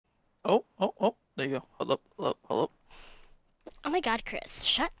Oh, oh, oh. There you go. Hold up, hold up, hold up. Oh my god, Chris.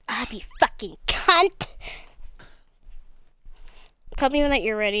 Shut up, you fucking cunt! Tell me when that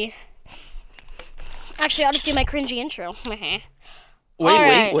you're ready. Actually, I'll just do my cringy intro. Wait,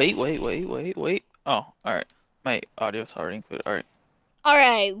 Alright. wait. Oh, alright. My audio's already included. Alright.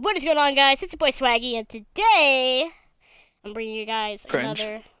 Alright, what is going on, guys? It's your boy Swaggy, and today I'm bringing you guys Cringe.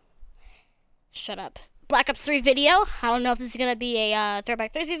 another... Shut up. Black Ops 3 video. I don't know if this is gonna be a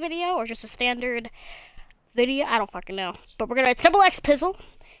Throwback Thursday video or just a standard video. I don't fucking know. But we're gonna... It's double X Pizzle.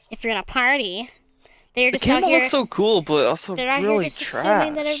 If you're in a party, they're The just out camera here... looks so cool, but also They're out really here just trash.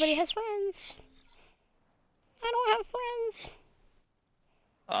 assuming that everybody has friends. I don't have friends.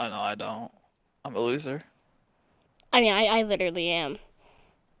 Oh, no, I don't. I'm a loser. I mean, I literally am.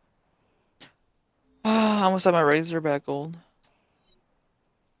 I almost had my Razorback gold.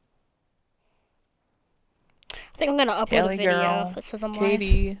 I think I'm gonna upload Kelly a video girl. that says I'm live.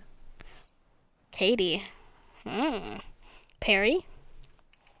 Katie. Katie. Perry?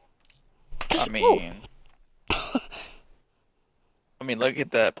 I mean... I mean, look at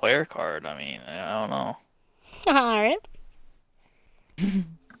that player card. I mean, I don't know. Alright.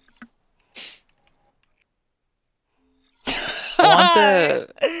 I want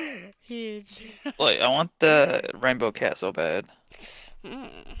the... Huge. Like, I want the Rainbow Cat so bad.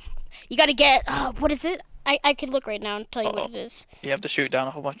 You gotta get, what is it? I could look right now and tell you what it is. You have to shoot down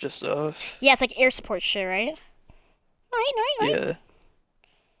a whole bunch of stuff. Yeah, it's like air support shit, right? Right. Yeah.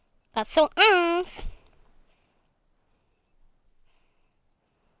 That's so ass.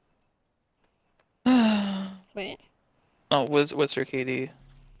 Wait. Oh, what's her KD?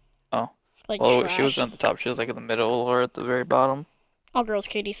 Oh. Like Well, trash. she was at the top. She was like in the middle or at the very bottom. All girls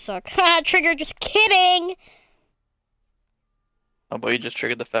KD suck. Ha! Trigger, just kidding! Oh, but you just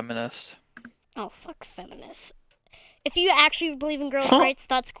triggered the feminist. Oh, fuck feminists. If you actually believe in girls' rights,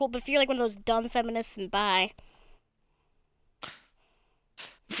 that's cool. But if you're like one of those dumb feminists, then bye.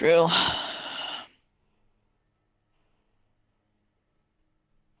 For real.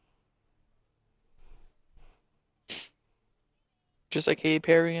 Just like Katy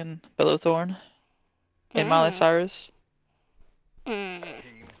Perry and Bella Thorne and Miley Cyrus. I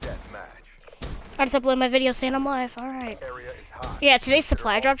just uploaded my video saying I'm live. Alright. Yeah, today's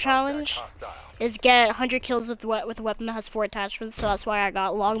supply drop challenge is get 100 kills with a weapon that has 4 attachments, so that's why I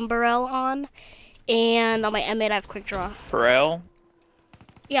got long barrel on. And on my M8 I have quick draw. Pharrell?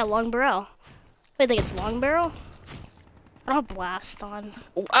 Yeah, long barrel. Wait, I think it's long barrel? I don't have blast on.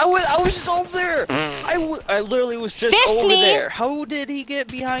 I was just over there! I literally was just Fist over me! there. How did he get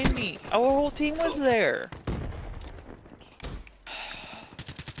behind me? Our whole team was there.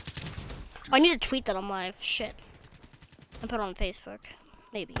 Oh, I need to tweet that I'm live. Shit. And put it on Facebook.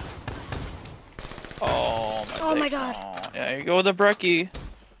 Maybe. Oh my god. Oh, yeah, you go with the brekkie.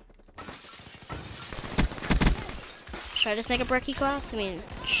 Should I just make a brekkie class? I mean,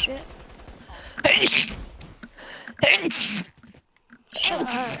 shit. Shut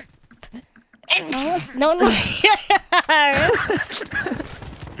up. No.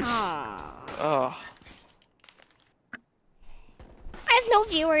 Oh. I have no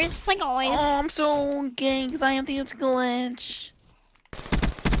viewers, like always. Oh, I'm so gay because I am the glitch.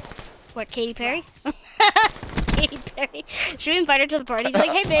 What, Katy Perry? Katy Perry. Should we invite her to the party? Be like,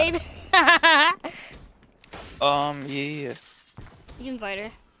 hey, babe. Yeah. You invite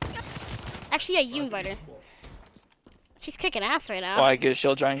her. Actually, yeah, you invite her. She's kicking ass right now. Oh, I guess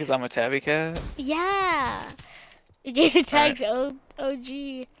she'll join because I'm a tabby cat? Yeah. You gave her tags OG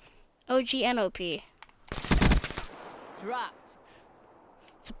and OP. Dropped.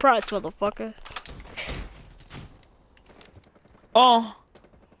 Surprise, motherfucker. Oh.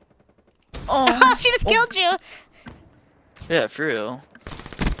 Oh, she just killed you. Yeah, for real.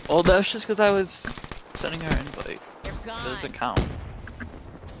 Well, that's just because I was sending her an invite. They're gone. That doesn't count.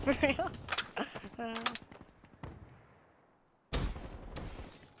 For real?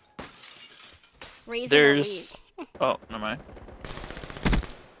 There's... Oh, never mind.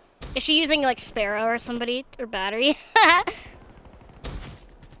 Is she using like Sparrow or somebody or battery?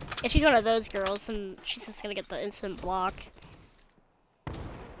 If she's one of those girls, then she's just gonna get the instant block.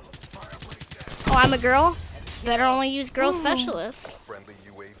 Oh, I'm a girl? Better only use girl specialists.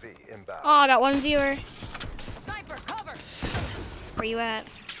 Oh, I got 1 viewer. Sniper, cover. Where you at?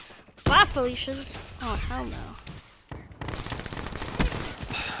 5 Felicias. Oh, hell no.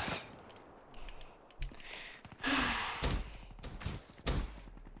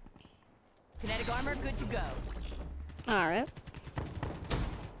 Kinetic armor, good to go. Alright.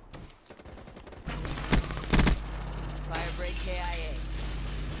 Fire break KIA.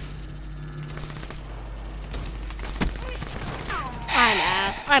 I'm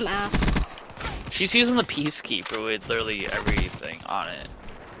ass. I'm ass. She's using the Peacekeeper with literally everything on it.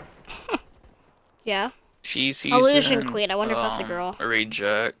 Yeah. She's Illusion using Queen. I wonder if that's a girl. A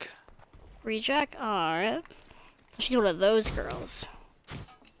reject. Reject? Alright. She's one of those girls.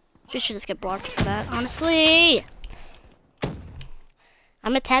 She should just get blocked for that, honestly.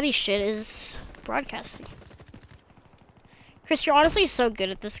 Imma Tabby shit is broadcasting. Chris, you're honestly so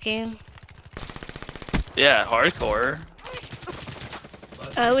good at this game. Yeah, hardcore.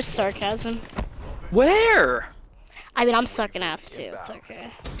 It was sarcasm. Where? I mean, I'm sucking ass too. It's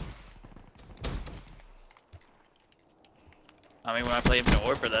okay. I mean, when I play Infinite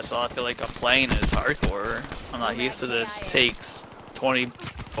Warfare, that's all I feel like I'm playing is hardcore. I'm not used to this. Takes 20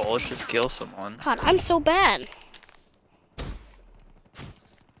 bullets just to kill someone. God, I'm so bad.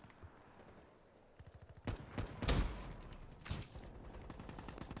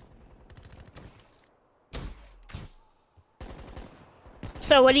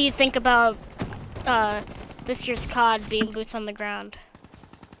 So, what do you think about this year's COD being boots on the ground?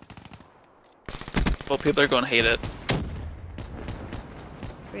 Well, people are going to hate it.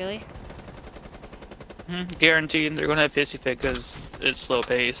 Really? Guaranteed they're going to have pissy fit because it's slow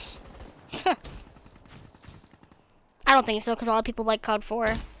pace. I don't think so, because a lot of people like COD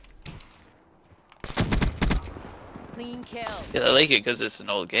 4. Clean kill. Yeah, they like it because it's an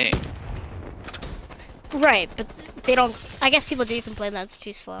old game. Right, but they don't... I guess people do complain that it's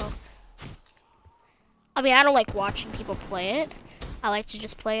too slow. I mean, I don't like watching people play it. I like to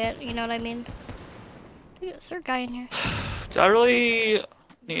just play it, you know what I mean? Dude, is there a guy in here? Do I really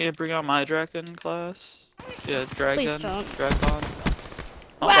need to bring out my Dragon class? Yeah, Dragon. Please don't. Dragon.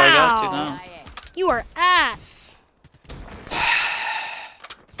 Oh, Wow! I got to now. You are ass!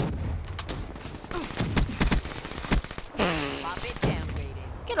 Pop it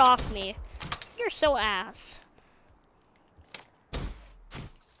downgraded. Get off me. You're so ass.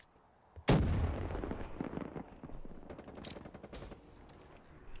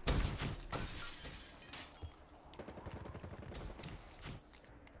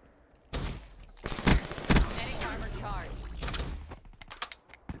 Kinetic armor charged.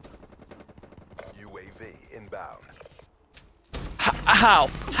 UAV inbound. How?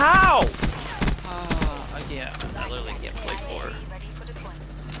 How? Again, I literally can't play 4.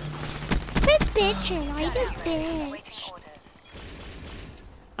 Quit bitching, I just bitch.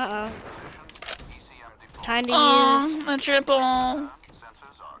 Uh-oh. Time to use... the triple.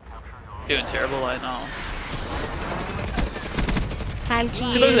 Doing terrible, I know. Time to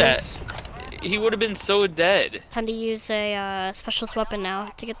use... See, look at that. He would have been so dead. Time to use a specialist weapon now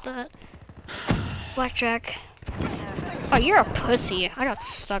to get that. Blackjack. Oh, you're a pussy. I got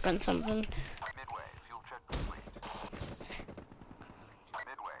stuck on something. Midway, fuel check complete.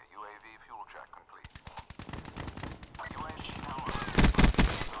 Midway, UAV fuel check complete. UAV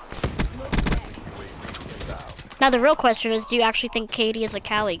inbound. Now the real question is, do you actually think Katie is a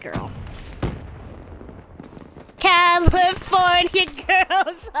Cali girl? California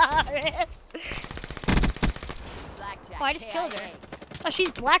girl, sorry. Blackjack. Oh, I just killed her. KIA. Oh,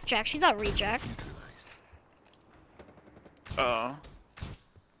 she's Blackjack. She's not Reject. Oh.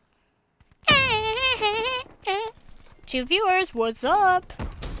 2 viewers, what's up?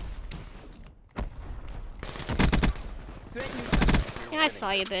 Yeah, I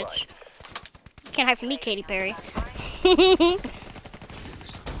saw you, bitch. You can't hide from me, Katy Perry. Girl,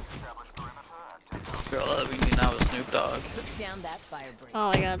 that we need now with Snoop Dogg. Took down that fire break. Oh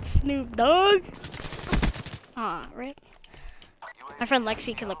my god, Snoop Dogg. Aw, rip. My friend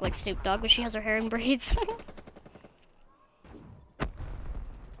Lexi can look like Snoop Dogg, but she has her hair in braids.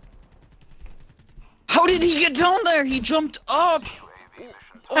 How did he get down there? He jumped up.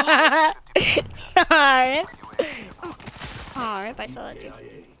 Alright. Alright, I saw that dude.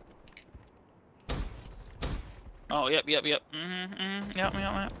 Oh, yep. Yep.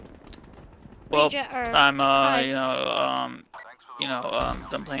 Well, Reject- or- I'm Hi.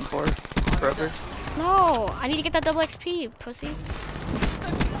 done playing core forever. No, I need to get that double XP, pussy.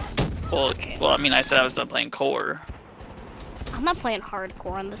 Well, I mean, I said I was done playing core. I'm not playing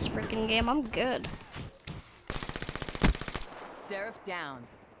hardcore on this freaking game. I'm good. Seraph down.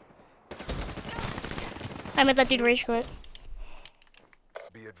 I met that dude rage quit.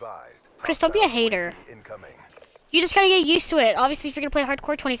 Be advised. Chris, don't be a hater. Incoming. You just gotta get used to it. Obviously, if you're gonna play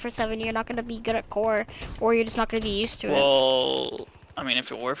hardcore 24/7, you're not gonna be good at core, or you're just not gonna be used to it. Well, I mean,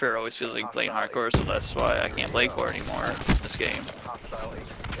 Infinite Warfare always feels like playing hardcore, so that's why I can't play core anymore in this game. Hostile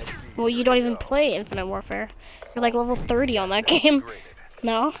HCXD. Well, you don't even play Infinite Warfare. You're like level 30 on that game. Upgraded.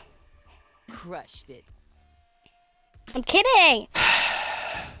 No? Crushed it. I'm kidding!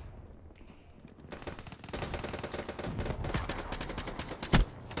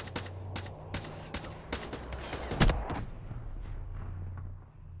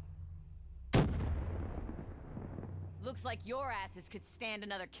 Looks like your asses could stand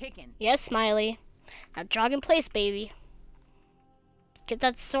another kicking. Yes, Smiley. Now jog in place, baby. Get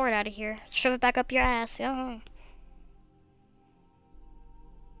that sword out of here. Shove it back up your ass. Yeah.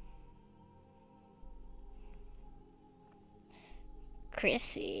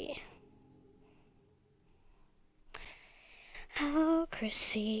 Chrissy. Oh,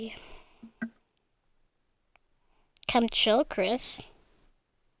 Chrissy. Come chill, Chris.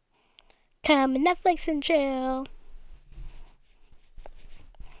 Come Netflix and chill.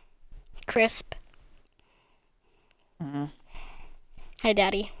 Crisp. Mm-hmm. Hi,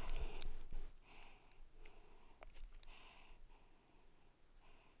 Daddy.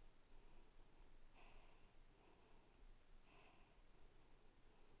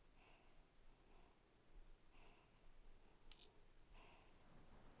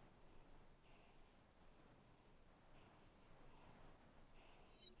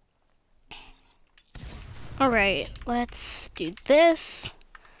 Alright, let's do this.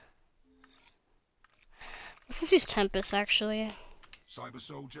 Let's just use Tempest, actually. Cyber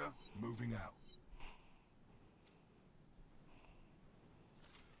soldier, moving out.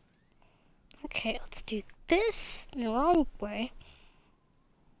 Okay, let's do this in the wrong way.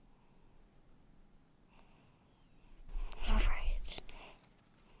 Alright.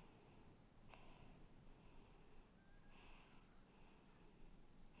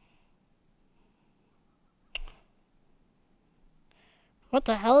 What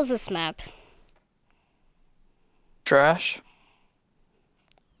the hell is this map? Trash.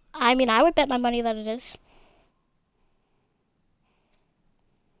 I mean, I would bet my money that it is.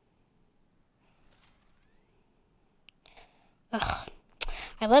 Ugh.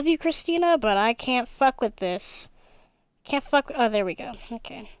 I love you, Christina, but I can't fuck with this. Can't fuck. Oh, there we go.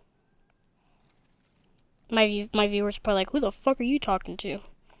 Okay. My viewers are probably like, who the fuck are you talking to?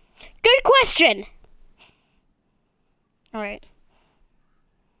 Good question! Alright.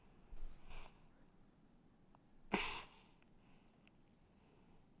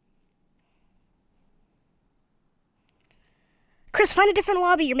 Chris, find a different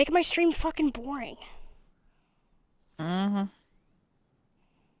lobby. You're making my stream fucking boring. Mm-hmm.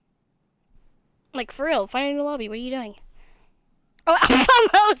 Like, for real, find a new lobby. What are you doing? Oh, I'm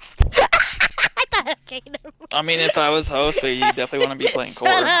host! I thought, okay, never mind. I mean, if I was host, you definitely want to be playing core.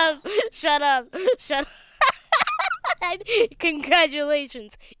 Shut up! Shut up! Shut up!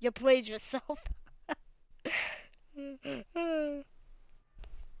 Congratulations, you played yourself.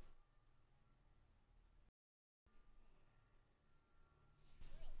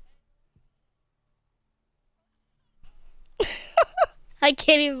 I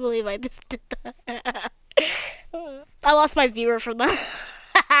can't even believe I just did that. I lost my viewer from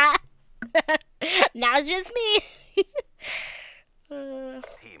that. Now it's just me.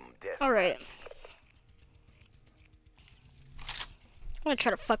 Team death. Alright. I'm gonna try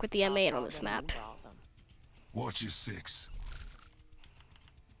to fuck with the M8 on this map. Watch your six.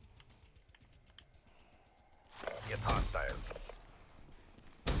 Get hostile.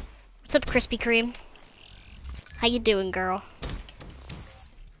 What's up, Krispy Kreme? How you doing, girl?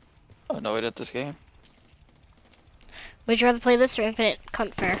 I'm annoyed at this game. Would you rather play this or Infinite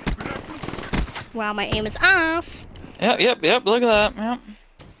Cunt Fair? Wow, my aim is ass. Yep, look at that,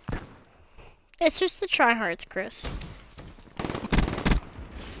 yep. It's just the tryhards, Chris.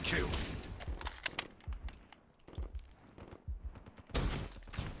 Kill.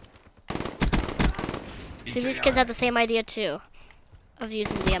 See, these kids have the same idea too, of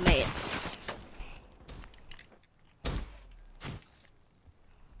using the M8.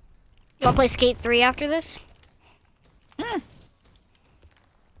 You wanna play Skate 3 after this?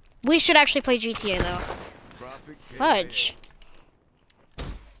 We should actually play GTA though. Fudge.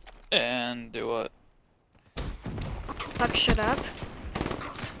 And do what? Fuck shit up.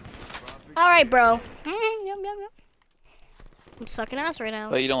 Alright, bro. Yep. I'm sucking ass right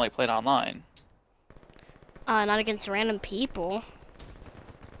now. But you don't like playing online. Not against random people.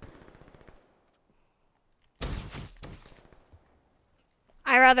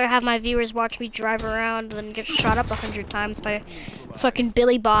 I'd rather have my viewers watch me drive around than get shot up 100 times by fucking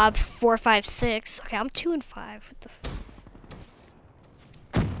Billy Bob 456. Okay, I'm 2 and 5. What the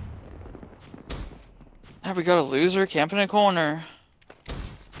Ah, we got a loser camping in a corner.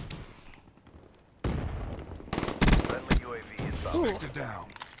 Friendly UAV inbound. Ooh. Vector down.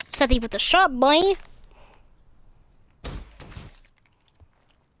 Sethy with the shot, boy.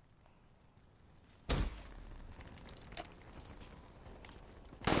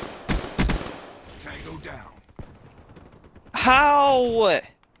 Tango down. How?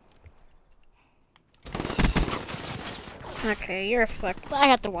 Okay, you're a fuck. I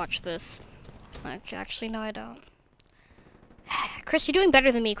have to watch this. Okay, actually, no, I don't. Chris, you're doing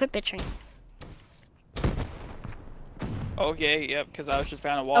better than me. Quit bitching. Okay, yep, because I was just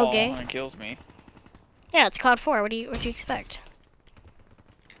behind a wall Okay. and it kills me. Yeah, it's COD 4. What do you expect?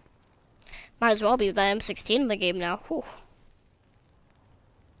 Might as well be the M16 in the game now. Whew.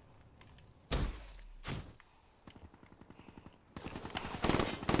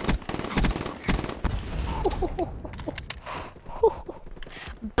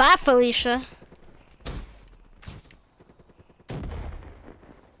 Bye, Felicia.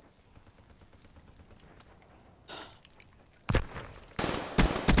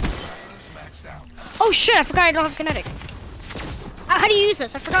 Maxed out. Oh shit, I forgot I don't have kinetic. How do you use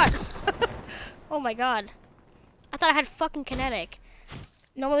this? I forgot. Oh my god. I thought I had fucking kinetic.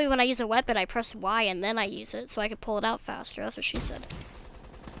 Normally when I use a weapon, I press Y and then I use it so I could pull it out faster. That's what she said.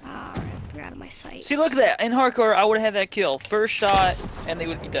 Alright, you're out of my sight. See, look at that. In hardcore, I would have had that kill. First shot, and they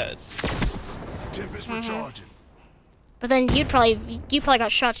would be dead. Tip is recharging. But then you probably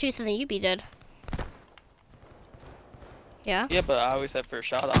got shot too, so then you'd be dead. Yeah? Yeah, but I always had first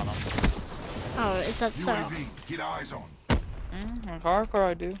shot on them. Oh, is that so? UAV, get eyes on. Hardcore,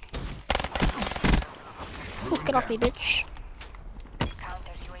 I do. Ooh, get off me, bitch.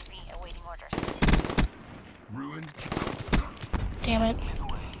 Counter UAV awaiting orders. Ruin. Damn it.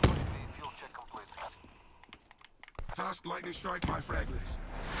 Task lightning strike my frag list.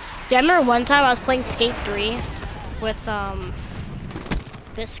 Yeah, I remember one time I was playing Skate 3 with,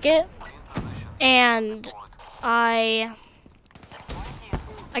 Biscuit, and I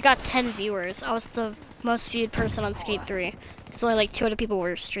got 10 viewers. I was the most viewed person on Skate 3. Because only like 2 other people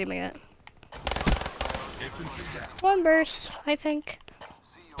were streaming it. Infantry down. One burst, I think.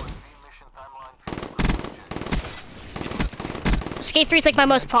 Skate 3 is like my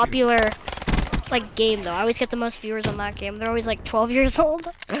most popular like game though. I always get the most viewers on that game. They're always like 12 years old.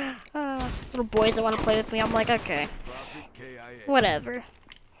 Little boys that want to play with me. I'm like, okay, whatever.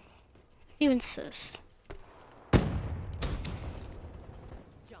 If you insist.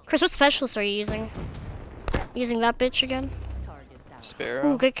 Chris, what specialist are you using? Using that bitch again?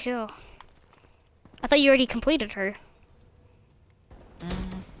 Sparrow. Ooh, good kill. I thought you already completed her.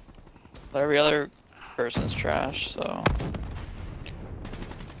 But every other person's trash, so.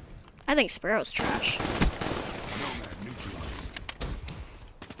 I think Sparrow's trash. Nomad neutralized.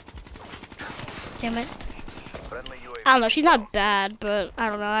 Damn it. Friendly UAV. I don't know, she's not bad, but I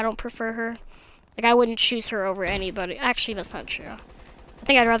don't know, I don't prefer her. Like, I wouldn't choose her over anybody. Actually, that's not true. I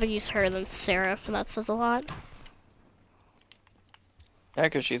think I'd rather use her than Seraph, and that says a lot. Yeah,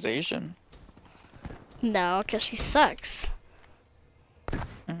 because she's Asian. No, because she sucks.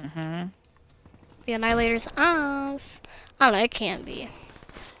 Mm-hmm. The Annihilator's ass. I don't know, it can't be.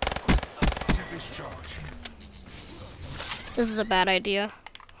 Tip is charged. This is a bad idea.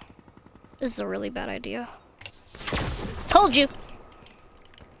 This is a really bad idea. Told you!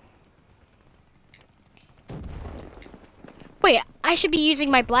 Wait, I should be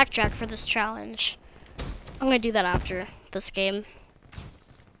using my blackjack for this challenge. I'm gonna do that after this game.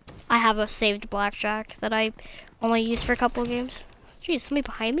 I have a saved blackjack that I only use for a couple of games. Jeez, somebody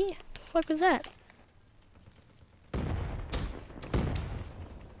behind me? What the fuck was that?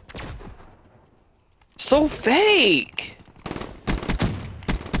 So fake!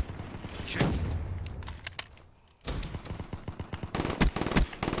 Kill.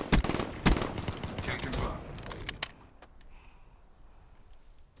 Can confirm.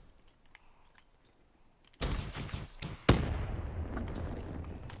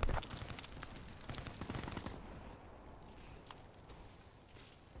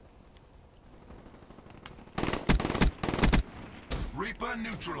 Reaper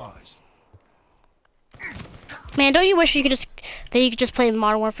neutralized. Man, don't you wish you could just play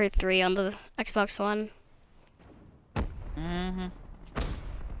Modern Warfare 3 on the Xbox One? Mm-hmm.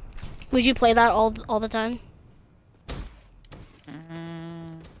 Would you play that all the time?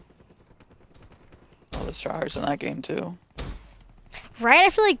 All the stars in that game too. Right? I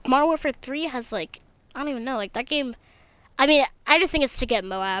feel like Modern Warfare 3 has like, I don't even know, like that game, I mean, I just think it's to get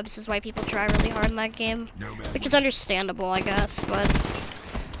Moabs is why people try really hard in that game. Nomad Which is understandable, I guess, but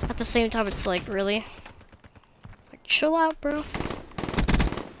at the same time it's like, really? Like, chill out, bro. Be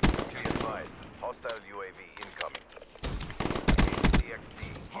advised. Hostile UAV incoming. DXD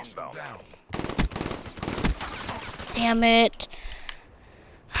inbound. Down. Damn it.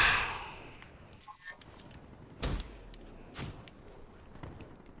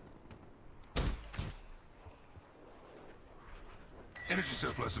 Energy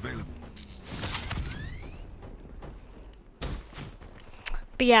surplus available.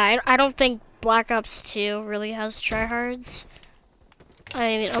 But yeah, I don't think Black Ops 2 really has tryhards.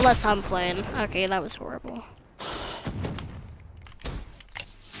 I mean, unless I'm playing. Okay, that was horrible.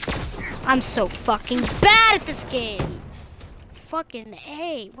 I'm so fucking bad at this game. Fucking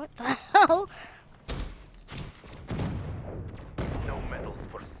A. What the hell? No medals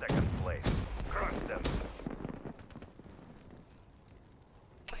for second place. Crush them.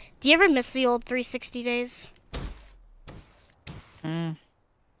 Do you ever miss the old 360 days?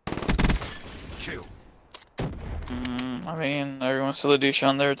 Kill. I mean, everyone's still a douche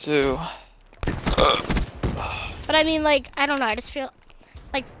on there too. But I mean, like, I don't know. I just feel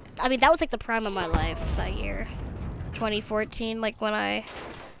like, I mean, that was like the prime of my life that year, 2014. Like when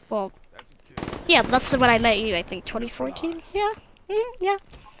well, yeah, that's when I met you. I think 2014. Yeah, yeah.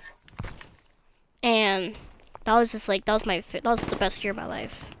 And that was just like that was the best year of my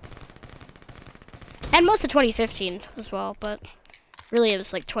life, and most of 2015 as well. But really, it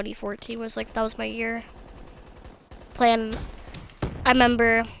was like 2014 was like that was my year. Playing, I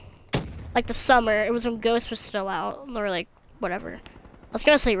remember, like the summer. It was when Ghost was still out, or like whatever. I was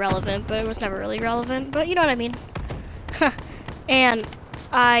gonna say relevant, but it was never really relevant. But you know what I mean. And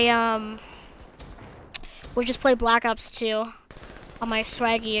I would just play Black Ops 2 on my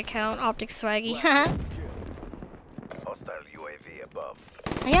Swaggy account, Optic Swaggy. Hostile UAV above.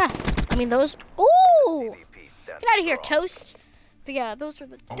 Yeah, I mean those. Ooh, CDP stands get out of here, strong. Toast. But yeah, those were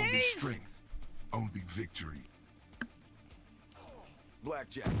the Only days. strength. Only victory.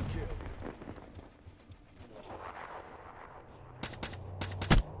 Blackjack kill.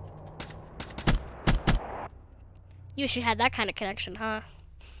 You should have that kind of connection, huh?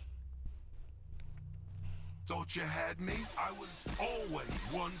 Thought you had me? I was always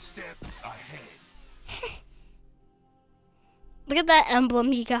one step ahead. Look at that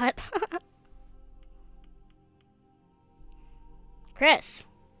emblem you got. Chris,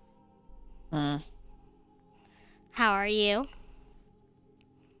 how are you?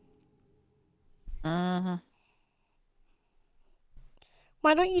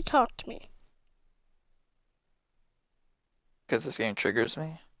 Why don't you talk to me? Because this game triggers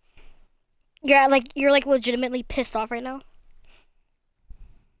me. You're like legitimately pissed off right now.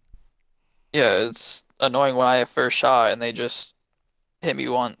 Yeah, it's annoying when I have first shot and they just hit me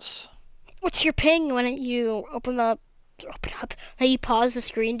once. What's your ping when you open up? How you pause the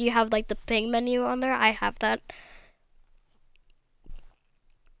screen? Do you have like the ping menu on there? I have that.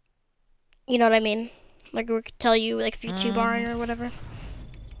 You know what I mean? Like we could tell you like if you're too barring or whatever.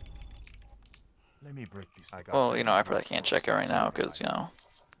 Let me break this. Well, you know, I probably can't check it right now because, you know.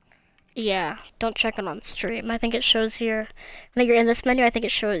 Yeah, don't check it on stream. I think it shows your, when you're in this menu, I think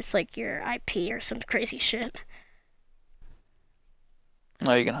it shows like your IP or some crazy shit.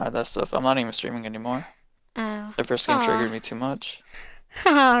 No, you can hide that stuff. I'm not even streaming anymore. Oh. The first game triggered me too much.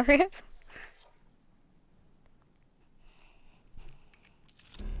 Haha, rip.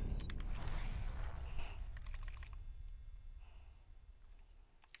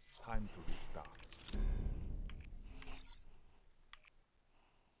 Time to restart.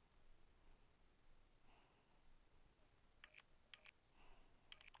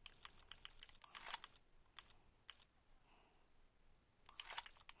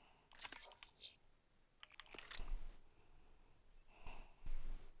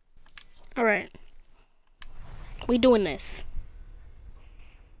 Alright. We doing this.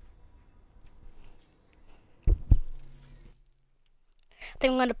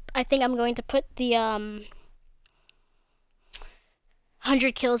 I think I'm going to put the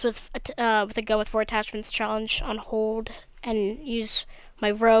 100 kills with a gun with 4 attachments challenge on hold and use my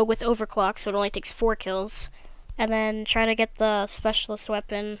rogue with overclock so it only takes 4 kills, and then try to get the specialist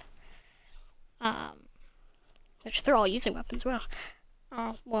weapon, which they're all using weapons. Well,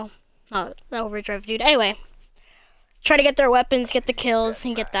 the overdrive dude. Anyway, try to get their weapons, get the kills,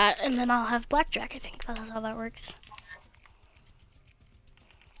 and get that, and then I'll have blackjack. I think that's how that works.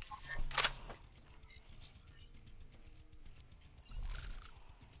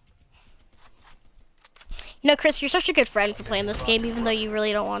 You know, Chris, you're such a good friend for playing this game, even though you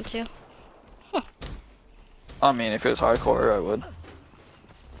really don't want to. I mean, if it was hardcore, I would.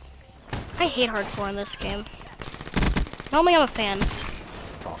 I hate hardcore in this game. Normally, I'm a fan.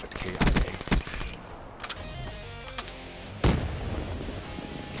 Prophet KIA.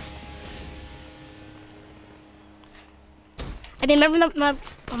 I mean, remember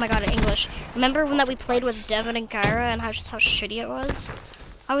oh my god, in English. Remember when that we played with Devin and Kyra and how shitty it was?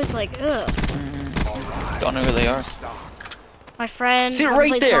 I was like, ugh. Don't know who they are. My friend. See, who right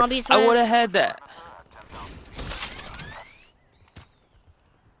played there. Zombies I with. would have had that.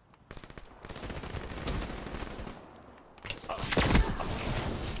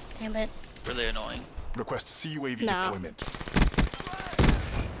 Damn it. Really annoying. Request CUAV No. deployment.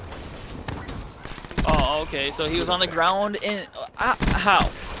 Oh, okay. So he was on the ground in. How?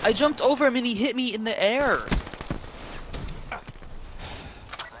 I jumped over him and he hit me in the air.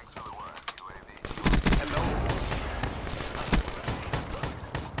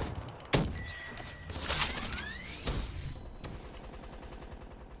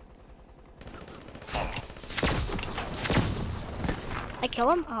 I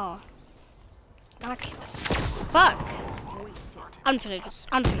kill him? Oh. Not kill him. Fuck! I'm just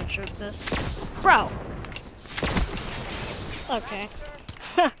gonna choke this. Bro! Okay.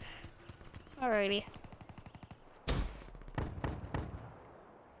 Alrighty.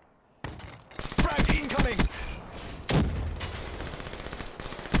 Frag incoming!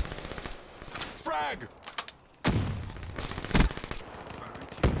 Frag!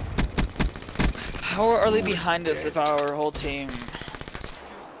 How are they behind us if our whole team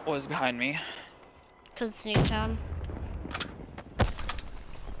was behind me? Cause it's Newtown.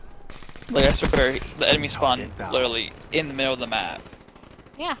 Like, I swear, the enemy spawned literally in the middle of the map.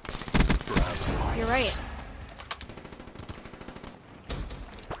 Yeah. You're right.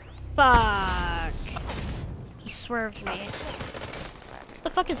 Fuck. He swerved me. What the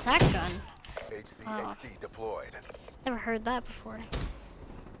fuck is that gun? HCXD deployed. Never heard that before.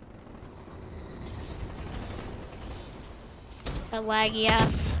 That laggy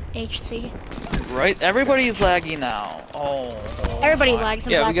ass HC. Right? Everybody's laggy now. Oh. Everybody lags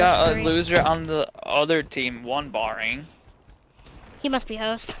in Yeah, Black we got Ops a 3. loser on the other team, one barring. He must be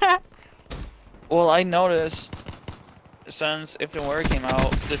host. Well, I noticed since If the War came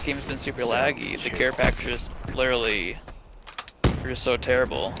out, this game's been super laggy. The care packages literally are just so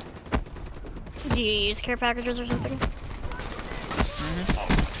terrible. Do you use care packages or something?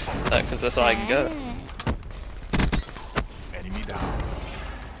 Because that's all I can get. Enemy down.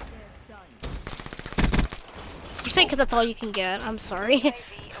 You say because that's all you can get. I'm sorry.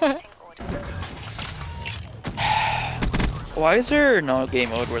 Why is there no game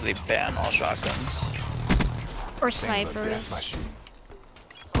mode where they ban all shotguns? Or snipers.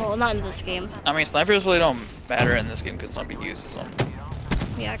 Well, not in this game. I mean, snipers really don't matter in this game because nobody uses them.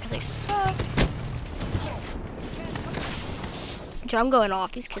 Yeah, because they suck. Dude, I'm going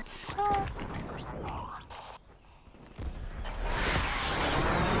off. These kids suck.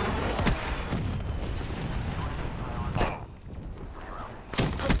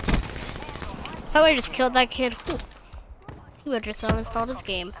 If I would've just killed that kid, whew, he would've just uninstalled his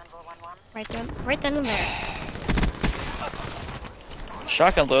game. Right then and there.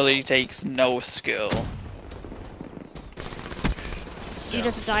 Shotgun literally takes no skill. Did you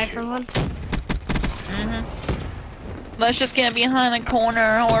just die from one? Let's just get behind a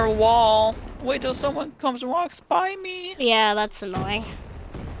corner or a wall. Wait till someone comes and walks by me. Yeah, that's annoying.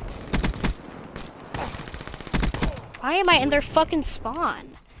 Why am I in their fucking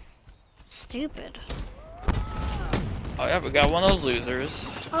spawn? Stupid. Oh yeah, we got one of those losers.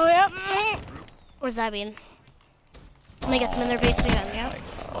 Oh yeah. What does that mean? Let me get some in their base again, yeah?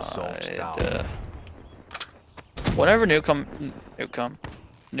 Whenever Nuketown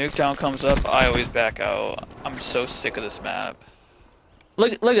comes up, I always back out. I'm so sick of this map.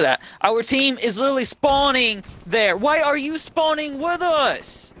 Look at that. Our team is literally spawning there. Why are you spawning with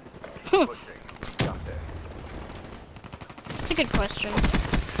us? That's a good question.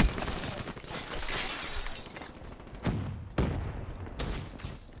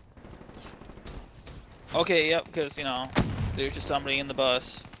 Okay, yep, because, you know, there's just somebody in the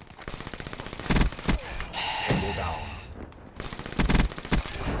bus.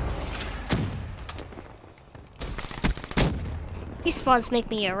 These spawns make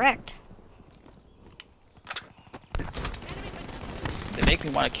me erect. They make me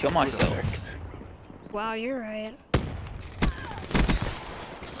want to kill myself. Wow, you're right.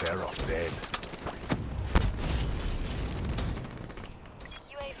 Sarah dead.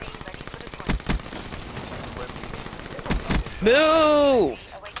 UAV ready for deployment. Move!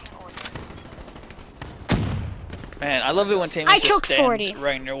 Awaiting orders. Man, I love it when teammates I just choked stand 40.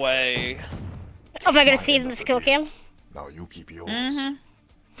 right in your way. Am I gonna see it in the skill cam? Now you keep yours.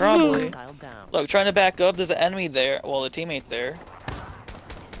 Probably. Look, trying to back up, there's an enemy there. Well, a teammate there.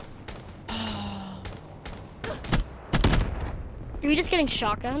 Are you just getting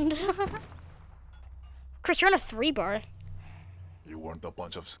shotgunned? Chris, you're on a 3-bar. You weren't a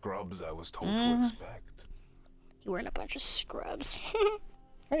bunch of scrubs I was told to expect. You weren't a bunch of scrubs.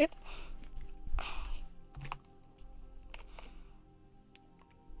 Right?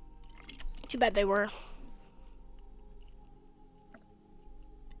 Too bad they were.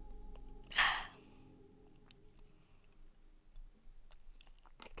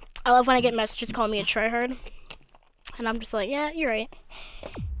 I love when I get messages calling me a tryhard. And I'm just like, yeah, you're right.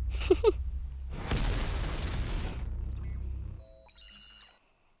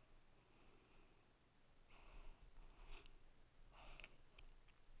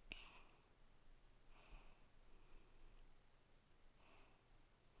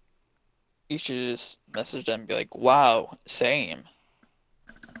 You should just message them and be like, wow, same.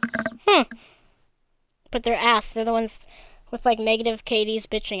 But they're ass. They're the ones with like negative KDs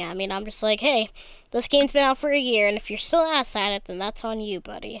bitching at me, and I'm just like, hey, this game's been out for a year, and if you're still ass at it, then that's on you,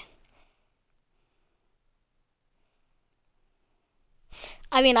 buddy.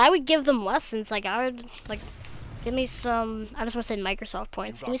 I mean, I would give them lessons. Like, I would, like, give me some, I just want to say Microsoft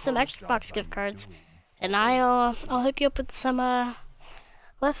points. Give me some Xbox gift cards, and I'll hook you up with some,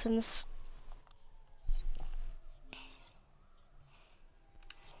 lessons.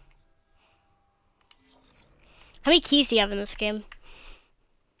 How many keys do you have in this game?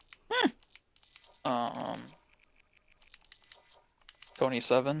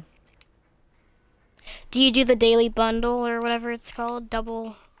 27. Do you do the daily bundle or whatever it's called?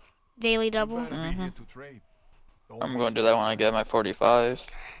 Daily double? I'm going to do that when I get my 45.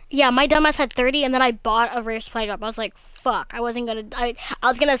 Yeah, my dumbass had 30, and then I bought a rare supply drop. I was like, fuck, I was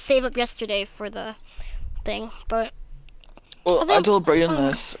gonna save up yesterday for the thing, but... Well, I told Brayden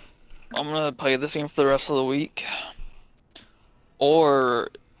this. I'm gonna play this game for the rest of the week. Or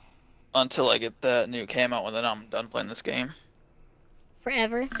until I get that new cam out, and then I'm done playing this game.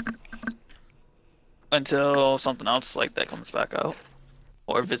 Forever? Until something else like that comes back out.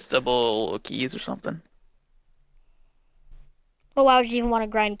 Or if it's double keys or something. Well, why would you even want to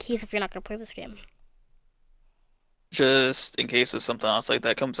grind keys if you're not gonna play this game? Just in case if something else like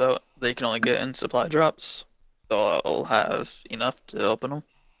that comes out, they can only get in supply drops. So I'll have enough to open them.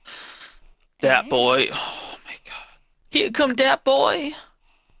 Dat boy. Oh my god. Here come Dat boy.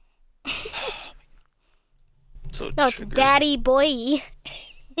 So No, it's triggered. Daddy Boy.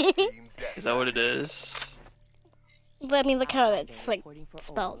 Is that what it is? I mean, look how that's, like,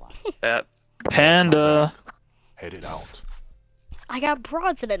 spelled. Dat Panda. Headed out. I got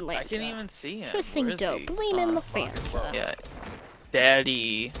broads in I Atlanta. can't even see him. Twisting Where is dope, he? lean in the Fanta. Yeah.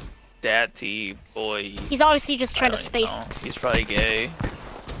 Daddy boy. He's obviously just trying I to don't even space, know. He's probably gay.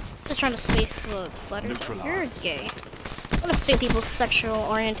 just trying to space the letters. You're gay. I want to see people's sexual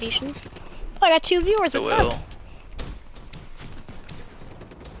orientations. Oh, I got 2 viewers. It What's will. up?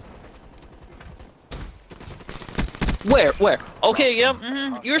 Where? Okay, yep.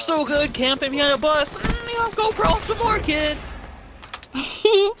 You're so good camping behind a bus. Yeah, GoPro some more, kid.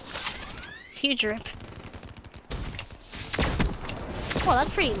 Huge rip. Oh, that's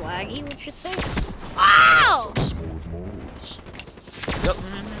pretty laggy, would you say? Ow! Smooth moves. Yep.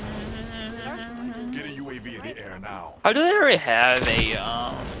 Get a UAV in the air now. How do they already have a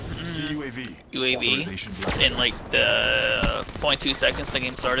CUAV. UAV Authorization blocked. in like the 0.2 seconds the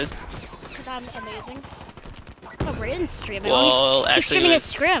game started? Because I'm amazing. Oh, Brayden's streaming. Well, Oh, he's actually, streaming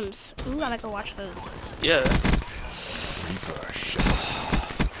his it's- scrims. Ooh, I'm gonna go watch those. Yeah. Reaper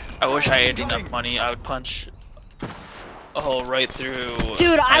shot. I wish I had enough money. I would punch a hole right through.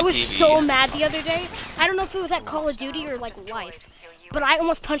 Dude, I my was TV. so mad the other day. I don't know if it was at Call of Duty or like Life, but I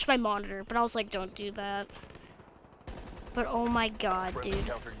almost punched my monitor. But I was like, don't do that. But oh my god,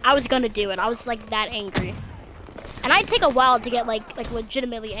 dude, I was gonna do it. I was like that angry, and I'd take a while to get like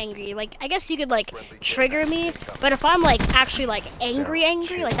legitimately angry. Like I guess you could like trigger me, but if I'm like actually like angry,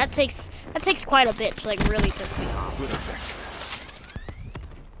 like that takes quite a bit to like really piss me off. Good effect.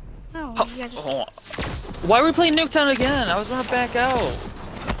 Oh, Oh, you guys are oh. Why are we playing Nuketown again? I was gonna back out.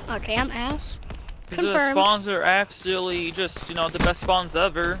 okay. I'm ass. Because the Confirmed. spawns are absolutely just, you know, the best spawns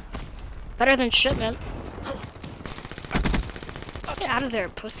ever. Better than shipment. Get out of there,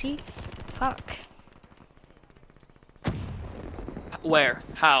 pussy. Fuck. Where?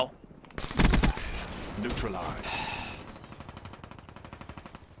 How? Neutralized.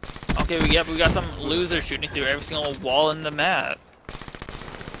 Okay, we got some loser shooting through every single wall in the map.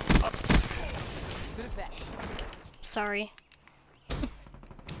 Sorry.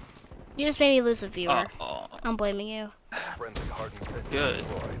 You just made me lose a viewer. Oh, I'm blaming you. Friendly hardened set Good.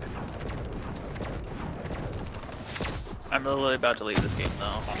 deployed. I'm literally about to leave this game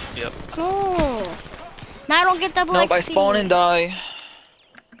now. Yep. Oh. Now I don't get double Nope, XP. I spawn and die.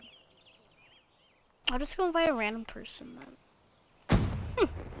 I'll just go invite a random person then.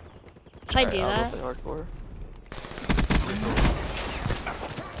 Should I do Alright, I'll that? go play hardcore.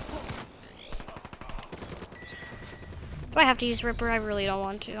 Do I have to use Ripper? I really don't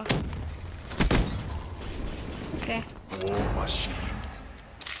want to. Okay. War machine.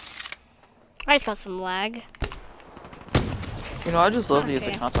 I just got some lag. You know, I just love these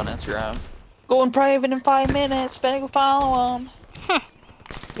Okay. accounts on Instagram. Going private in 5 minutes. Better go follow them.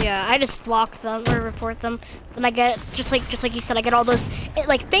 Yeah, I just block them or report them. Then I get just like you said, I get all those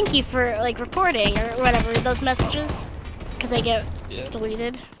like thank you for like reporting or whatever those messages because they get Yeah.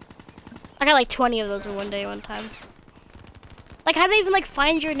 deleted. I got like 20 of those in one day one time. Like, how do they even, like,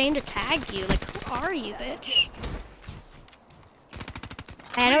 find your name to tag you? Like, who are you, bitch?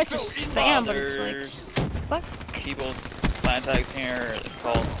 I know it's just spam, but it's like, fuck. People's clan tags here are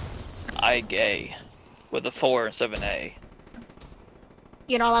called I gay with a 4 instead of an A.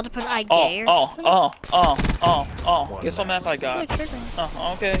 You're not allowed to put I gay or something? Guess what map I got?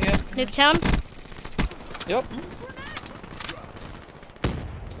 Okay, yeah. Nuketown? Yep.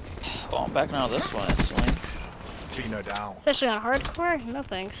 Oh, I'm backing out of this one instantly. Cleaner down. Especially on hardcore? No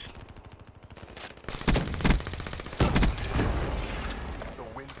thanks. The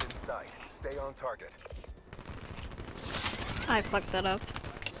wind's in sight. Stay on target. I fucked that up.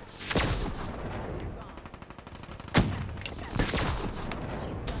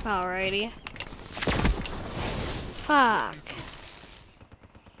 Alrighty. Fuck.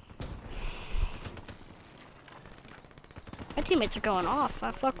 My teammates are going off.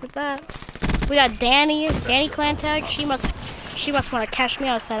 I fuck with that. We got Danny clan tag. She must want to catch me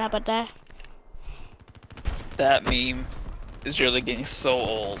outside. How about that? That meme is really getting so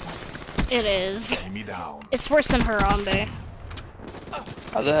old. It is. Enemy down. It's worse than Harambe.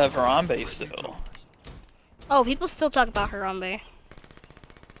 How they have Harambe still? Oh, people still talk about Harambe.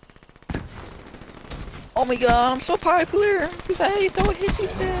 Oh my god, I'm so popular because I don't hissy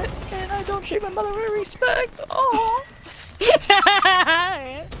fit and I don't treat my mother with respect. Oh.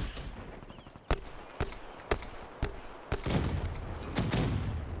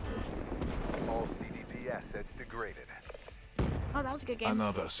 All CDP assets degraded. Oh, that was a good game.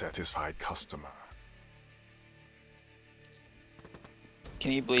 Another satisfied customer.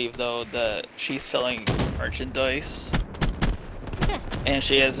 Can you believe though that she's selling merchandise and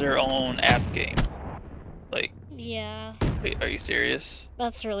she has her own app game? Like, Yeah, wait, are you serious?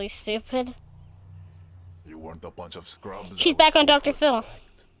 that's really stupid. You weren't a bunch of scrubs. She's back on Dr. Phil.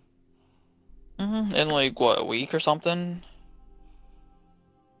 In like what, a week or something?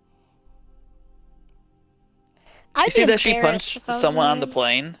 I'd You see be that she embarrassed punched if I was someone on the me.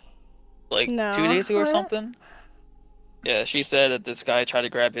 plane like No. 2 days ago or What? something? Yeah, she said that this guy tried to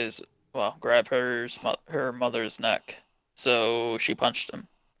grab her mother's neck, so she punched him.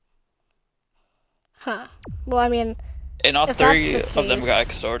 Huh. Well, I mean, And all If that's three the of them got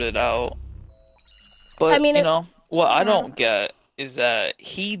case- sorted out. But I mean, you it- know what I yeah. don't get is that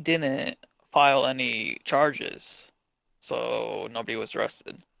he didn't file any charges, so nobody was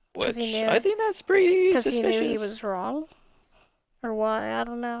arrested. 'Cause Which he knew- I think that's pretty because he suspicious. knew he was wrong, or why? I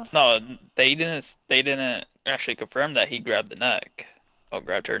don't know. No, they didn't. They didn't actually confirm that he grabbed the neck. Or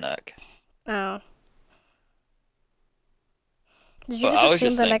grabbed her neck. Oh. Did you But I just was assume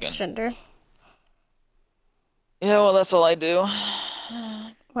just the next thinking- gender? Yeah, well, that's all I do.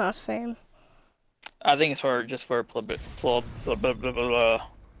 Well, same. I think it's for just for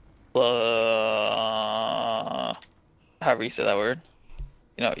however you say that word.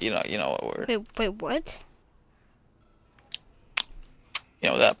 You know what word. Wait, what? You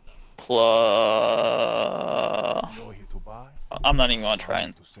know that You're here to buy. I'm not even gonna try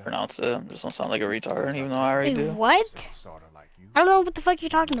and pronounce it. I'm just gonna sound like a retard, even though I already Wait, do. what? Sorta like you. I don't know what the fuck you're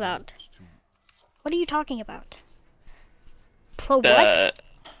talking about. What are you talking about? What? That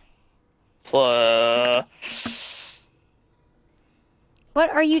What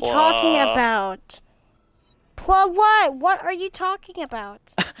are you talking Pla- about? What? What are you talking about?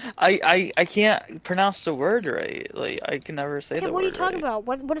 I can't pronounce the word right. Like I can never say Okay, the what word are you talking right. about?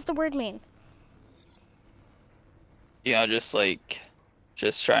 What does the word mean? You know,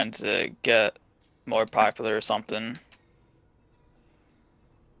 just trying to get more popular or something.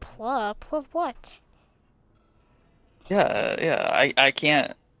 Pla what? Yeah. I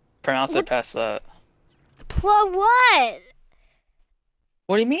can't pronounce What- it past that. Pla what?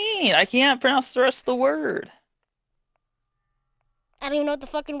 What do you mean? I can't pronounce the rest of the word. I don't even know what the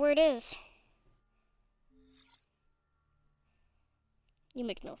fucking word is. You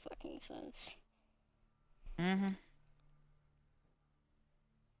make no fucking sense. Mhm.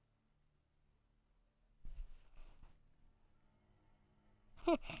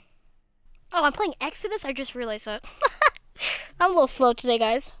 Oh, I'm playing Exodus? I just realized that. I'm a little slow today,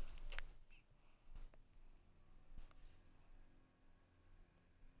 guys.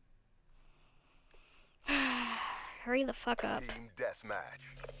 Hurry the fuck up. Team deathmatch.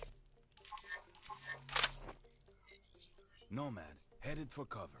 Nomad, headed for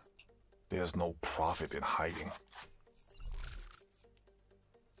cover. There's no profit in hiding.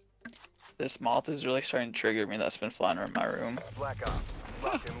 This moth is really starting to trigger me. That's been flying around my room. Black Ops.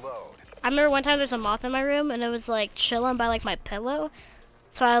 Lock and load. I remember one time there's a moth in my room and it was like chilling by like my pillow.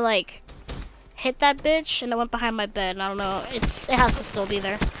 So I like hit that bitch and it went behind my bed and I don't know, it has to still be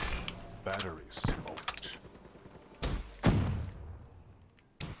there. Batteries smoked.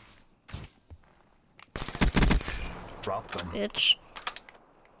 them. bitch.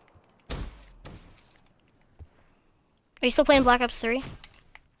 Are you still playing Black Ops 3?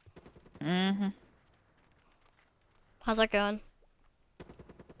 Mm-hmm. How's that going?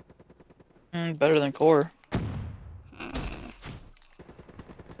 Better than core.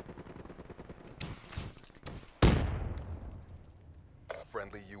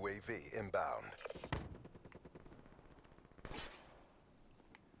 Friendly UAV inbound.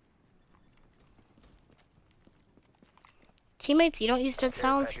 Teammates, you don't use dead Care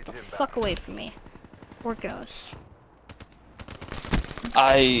silence? Get the package fuck inbound. away from me. Or goes.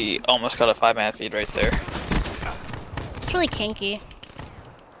 I almost got a 5-man feed right there. It's really kinky.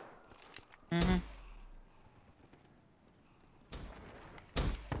 Mm-hmm.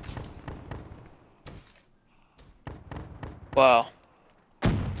 Wow.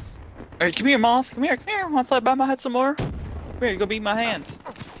 Alright, come here, Moss. Come here, come here. Wanna fly by my head some more? Come here, go beat my hands.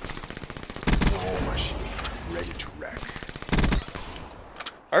 War machine, ready to wreck.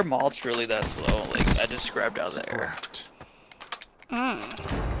 Our malt's really that slow. Like, I just grabbed out of the air. Scrapped.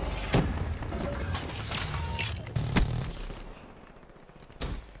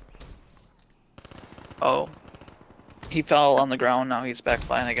 Oh. He fell on the ground, now he's back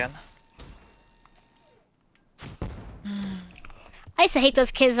flying again. I used to hate those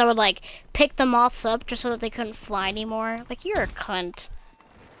kids that would like pick the moths up just so that they couldn't fly anymore. Like, you're a cunt.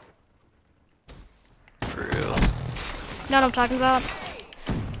 For real. Know what I'm talking about?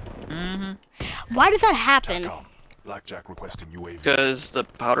 Mm-hmm. Why does that happen? TACOM. Blackjack requesting UAV. Because the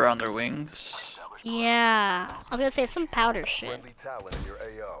powder on their wings. Yeah. I was gonna say it's some powder shit. Friendly talent in your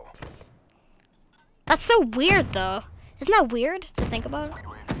AO. That's so weird though. Isn't that weird to think about?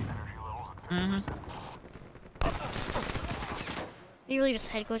 Mm-hmm. You really just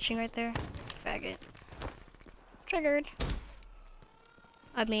head glitching right there? Faggot. Triggered.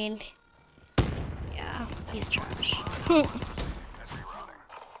 I mean, yeah, he's trash.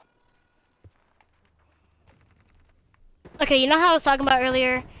 Okay, you know how I was talking about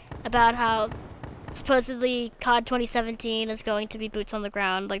earlier about how supposedly COD 2017 is going to be boots on the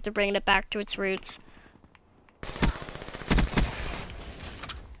ground, like they're bringing it back to its roots.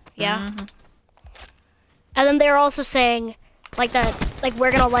 Yeah. Mhm. And then they're also saying like that, like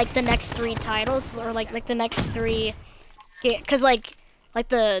we're gonna like the next 3 titles or like the next 3, cause like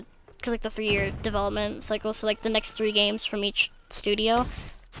the 3-year development cycle, so like the next 3 games from each studio,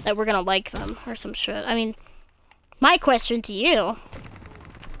 that we're gonna like them or some shit. I mean, my question to you: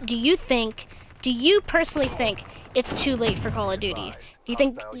 do you personally think it's too late for Call of Duty?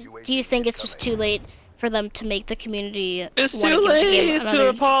 Do you think it's just too late for them to make the community It's wanna too give the game late to another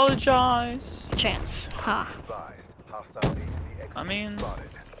apologize. chance? Huh. Advised. Hostile HCXD I mean- spotted.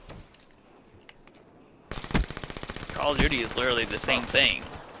 Call of Duty is literally the same thing.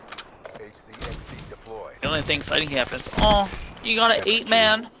 HCXD deployed. The only thing exciting happens. Oh, you got an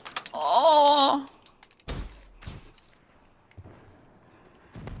 8-man. Oh.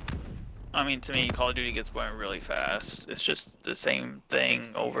 I mean, to me, Call of Duty gets boring really fast. It's just the same thing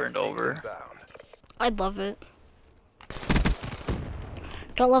over and over. Inbound. I'd love it.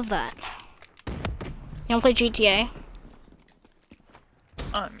 Don't love that. You wanna play GTA?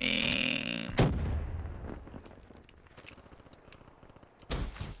 I mean,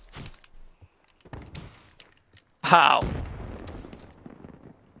 how?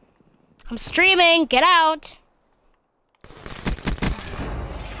 I'm streaming! Get out!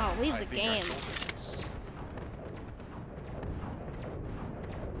 Oh, leave the game.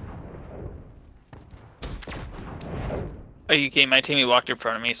 Oh, you came. My teammate walked in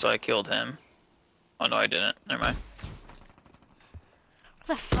front of me, so I killed him. Oh no, I didn't. Never mind.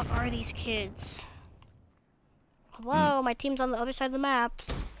 What the fuck are these kids? Hello, my team's on the other side of the map.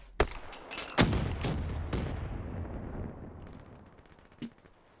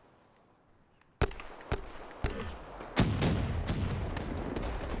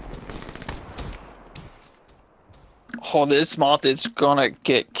 Oh, this moth is gonna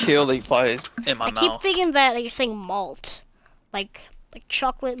get killed. He flies in my I keep mouth. thinking that you're saying malt. Like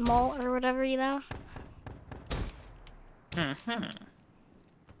chocolate malt or whatever, you know? Mm-hmm.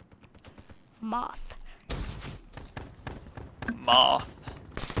 Moth. Moth.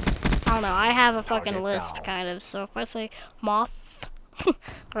 I don't know, I have a fucking Target lisp, down. kind of, so if I say moth,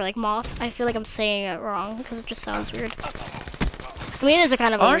 or like moth, I feel like I'm saying it wrong, because it just sounds weird. I mean, it is a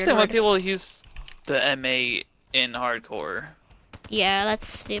kind of a I weird understand why word. people use the MA in hardcore. Yeah, that's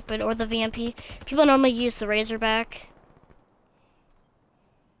stupid. Or the VMP. People normally use the Razorback.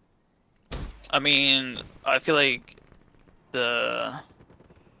 I mean, I feel like the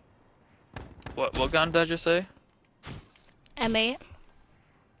what gun did I just say? M8.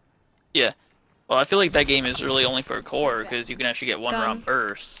 Yeah. Well, I feel like that game is really only for core because you can actually get one round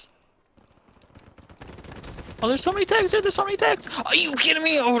bursts. Oh, there's so many tags here. There's so many tags. Are you kidding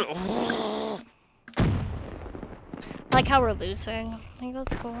me? Oh. I like how we're losing. I think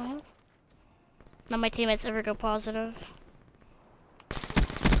that's cool. None of my teammates ever go positive.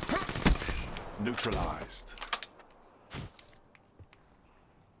 Neutralized.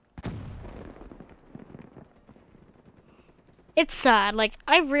 It's sad. Like,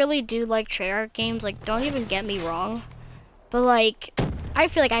 I really do like Treyarch games. Like, don't even get me wrong. But, like, I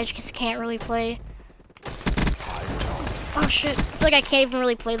feel like I just can't really play. Oh, shit. I feel like I can't even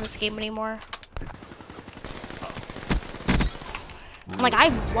really play this game anymore. Like, I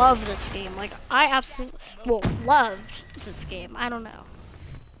love this game. Like, I absolutely, well, loved this game. I don't know.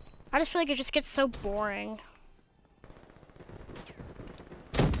 I just feel like it just gets so boring.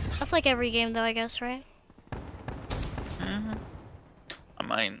 That's like every game, though, I guess, right?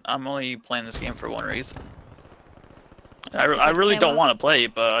 I mean, I'm only playing this game for one reason. I really don't want to play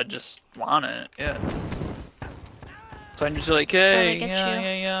it, but I just want it, yeah. So I'm just like, hey,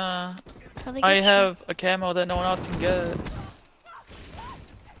 yeah. I have a camo that no one else can get.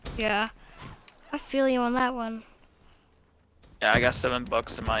 Yeah. I feel you on that one. Yeah, I got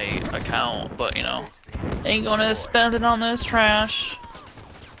 $7 in my account, but you know, ain't gonna spend it on this trash.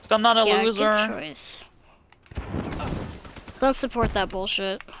 'Cause I'm not a loser. Good choice. Don't support that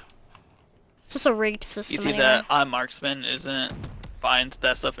bullshit. It's just a rigged system. You see anyway. that iMarksman isn't buying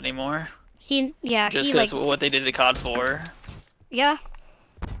that stuff anymore? Just because what they did to COD 4. Yeah.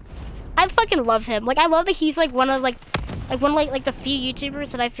 I fucking love him. Like, I love that he's like one of the few YouTubers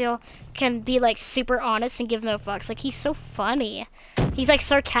that I feel can be like super honest and give no fucks. Like, he's so funny. He's like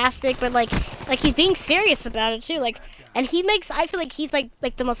sarcastic, but like he's being serious about it too. Like, and I feel like he's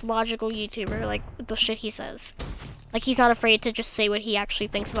like the most logical YouTuber. Like, with the shit he says. Like, he's not afraid to just say what he actually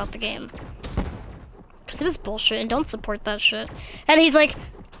thinks about the game. Because it is bullshit, and don't support that shit. And he's like,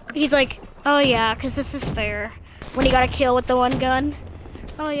 oh yeah, because this is fair. When he got a kill with the one gun.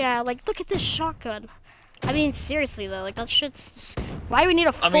 Oh yeah, like, look at this shotgun. I mean, seriously though, like, that shit's just... Why do we need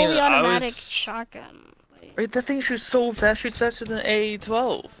a fully automatic shotgun? Like... Right, that thing shoots so fast, shoots faster than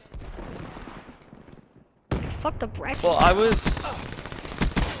A12. Fuck the break. Well, I was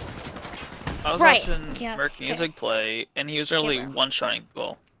watching Merc Music play, and he was really one-shotting,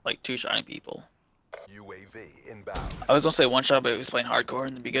 well, like two-shotting people. UAV inbound. I was gonna say one-shot, but he was playing hardcore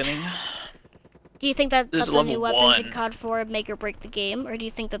in the beginning. Do you think that, the new weapons in one. COD 4 make or break the game, or do you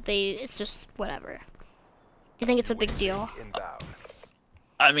think that it's just whatever? Do you think it's a big deal? Inbound.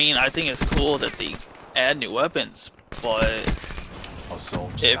 I mean, I think it's cool that they add new weapons, but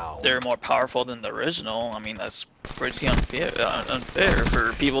if they're more powerful than the original, I mean, that's pretty unfair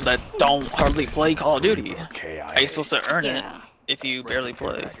for people that don't hardly play Call of Duty. How are you supposed to earn it if you barely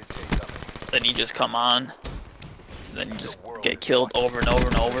play? Then you just come on, then you just get killed over and over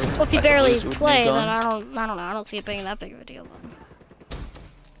and over. Well, if you barely play, then I don't know. I don't see it being that big of a deal. Then.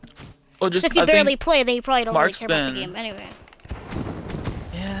 Well, just if you barely play, then you probably don't really care about the game anyway.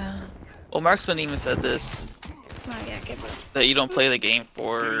 Yeah. Well, Marksman even said this. That you don't play the game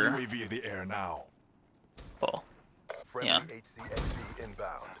for. UAV in the air now. Well. Friendly Yeah. HCXD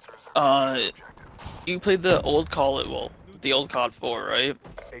inbound. You played the old the old COD 4, right?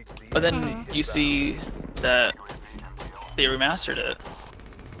 But then you see that they remastered it,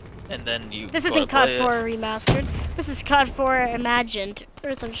 and then you. This isn't COD 4 remastered. This is COD 4 imagined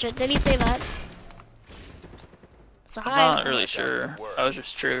or some shit. Did he say that? It's a high. I'm not really sure. I was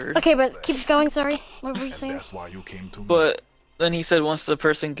just triggered. Okay, but keep going. Sorry. What were you saying? That's why you came to me. But then he said once the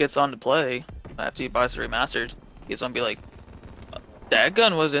person gets on to play, after he buys the remastered, he's gonna be like, that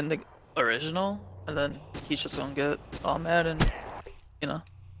gun was in the original, and then he's just gonna get all mad and, you know,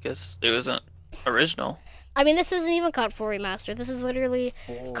 guess it wasn't original. I mean, this isn't even COD 4 remastered. This is literally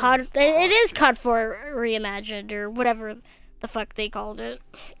COD. It is COD 4 reimagined or whatever the fuck they called it.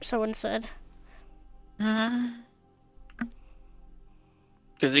 Someone said.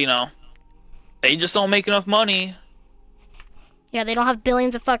 Because, you know, they just don't make enough money. Yeah, they don't have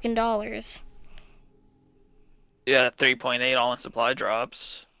billions of fucking dollars. Yeah, 3.8 all in supply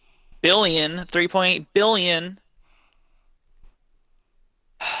drops. 3.8 billion.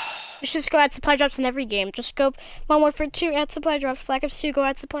 You should just go add supply drops in every game. Just go Modern Warfare 2, add supply drops. Black Ops 2, go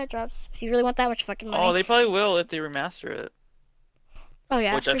add supply drops. If you really want that much fucking money. Oh, they probably will if they remaster it. Oh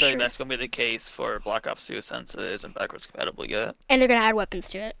yeah, which I feel like that's gonna be the case for Black Ops 2 since it isn't backwards compatible yet. And they're gonna add weapons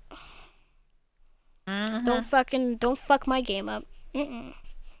to it. Don't fuck my game up.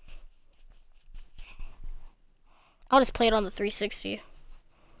 I'll just play it on the 360.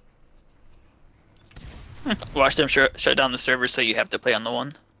 Watch them shut down the server so you have to play on the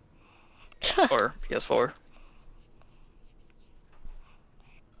one. or PS4.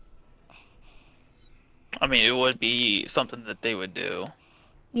 I mean, it would be something that they would do.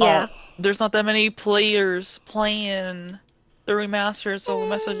 Yeah. Oh, there's not that many players playing the remastered, so we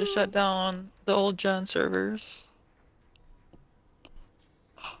must have just shut down the old gen servers.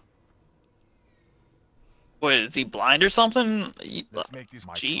 Wait, is he blind or something? Let's make this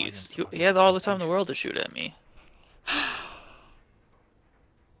my Jeez, client's he had all the time in the world to shoot at me.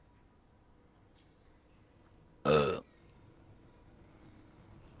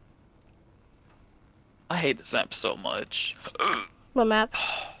 I hate this map so much. What map?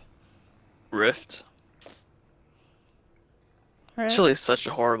 Rift. Right. It's really such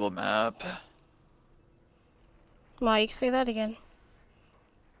a horrible map. Why you can say that again?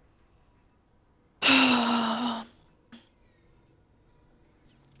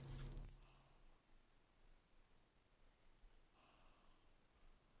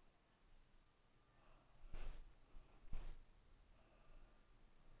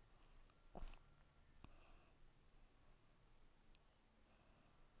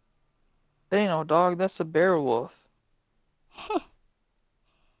 That ain't no dog, that's a bear wolf.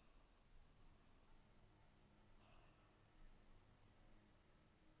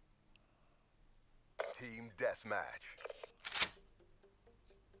 Team deathmatch.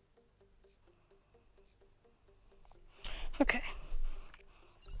 Okay.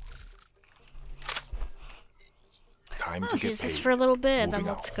 Time to Let's get use this paid. for a little bit, and then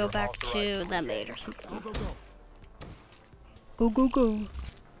Moving let's out. go back Authorized to to that engage. maid or something. Go, go, go. Go, go, go.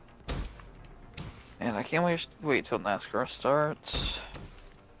 And I can't wait till NASCAR starts.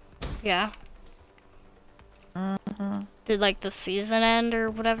 Yeah. Mm-hmm. Did like the season end or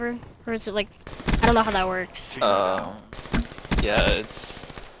whatever? Or is it like, I don't know how that works. Yeah, it's,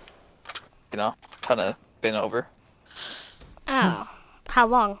 you know, kind of been over. Oh. How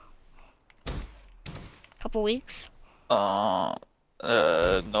long? Couple weeks? No,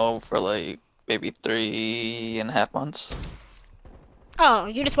 for like maybe 3.5 months. Oh,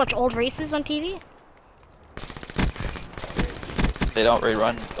 you just watch old races on TV? They don't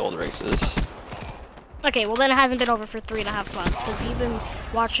rerun old races. Okay, well then it hasn't been over for 3.5 months, because you've been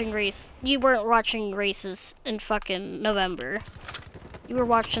watching you weren't watching races in fucking November. You were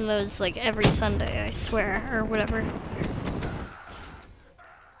watching those like every Sunday, I swear, or whatever.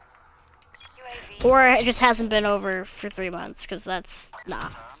 Or it just hasn't been over for 3 months, because that's,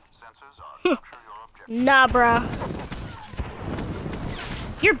 nah. Nah, bruh.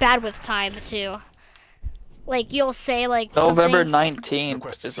 You're bad with time, too. Like, you'll say, like, November something- 19th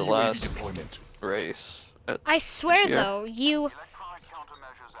Request is the CUAV last deployment. race. I swear, year. though,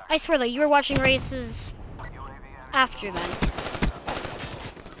 I swear, though, you were watching races after then.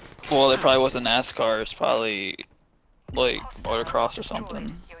 Well, it probably wasn't NASCAR. It's probably like motocross or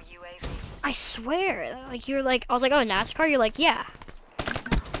something. Your UAV. I swear, like, you're like, I was like, oh, NASCAR? You're like, yeah.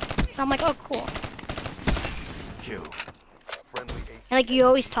 And I'm like, oh, cool. Kill. Friendly And, like, you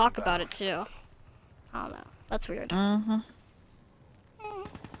always talk about it, too. I don't know. That's weird. Mm-hmm.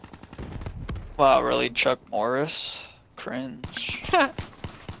 Wow, really? Chuck Norris? Cringe.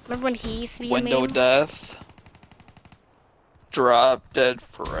 Remember when he used to be a Window meme? Death. Drop Dead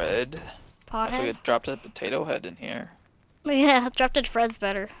Fred. Actually, Pothead? get Drop Dead Potato Head in here. Yeah, Drop Dead Fred's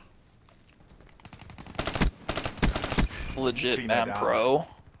better. Legit Clean Man that out. Pro.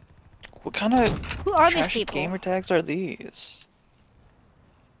 What kind of Who are these trashy people? gamer tags are these?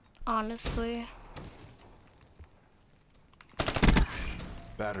 Honestly.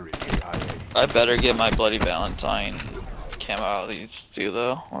 battery KIA. I better get my Bloody Valentine camo out of these two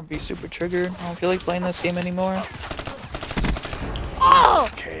though. I'll be super triggered. I don't feel like playing this game anymore. Oh!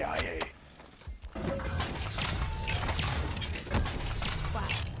 KIA.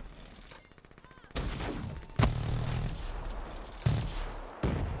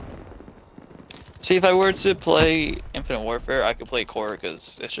 See, if I were to play Infinite Warfare, I could play core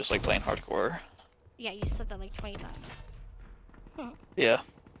because it's just like playing hardcore. Yeah, you said that like 20 times. Yeah.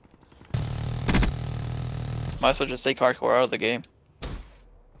 Might as well just take hardcore out of the game.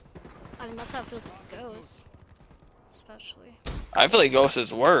 I mean, that's how it feels with Ghost. Especially. I feel like Ghost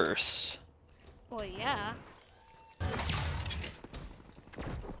is worse. Well, yeah.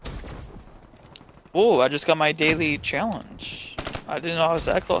 Oh, I just got my daily challenge. I didn't know I was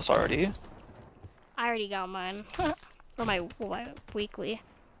that close already. I already got mine. Or my weekly.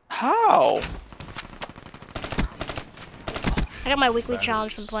 How? I got my weekly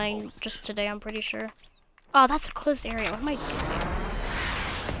challenge from playing just today, I'm pretty sure. Oh, that's a closed area. What am I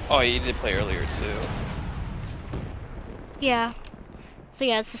doing? Oh, you did play earlier too. Yeah. So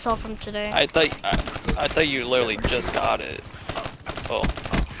yeah, it's just all from today. I thought you literally just got it. Oh,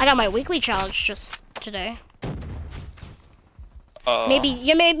 I got my weekly challenge just today. Oh. Maybe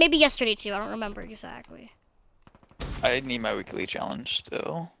yesterday too. I don't remember exactly. I need my weekly challenge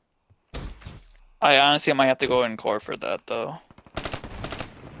still. I honestly might have to go in core for that though.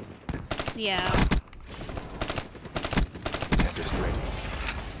 Yeah. Tempest ready.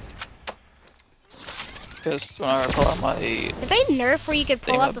 Because whenever I pull out my Did they nerf where you could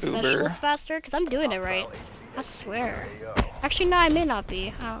pull Thing out the about Boober. specialist faster? Because I'm doing it right. I swear. Yo, Actually, no, I may not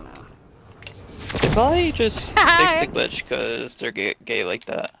be. I don't know. they probably just fixed the glitch because they're gay like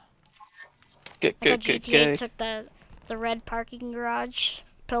that. Like how GTA Gay. took the red parking garage,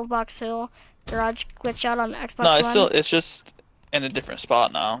 Pillbox Hill garage glitch out on Xbox No, One. it's just in a different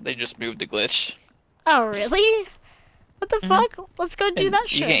spot now. They just moved the glitch. Oh really? What the fuck? Let's go do And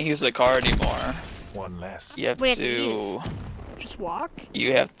that you shit. can't use the car anymore. one less. You have What do to. you have to use? Just walk.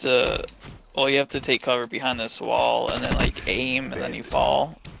 You have to. Well, you have to take cover behind this wall and then like aim and then you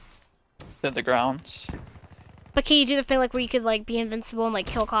fall to the ground. But can you do the thing like where you could like be invincible and like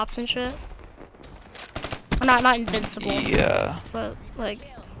kill cops and shit? Well, not invincible, Yeah. but like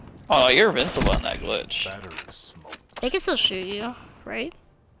Oh, you're invincible in that glitch. Battery smoke. they can still shoot you, right?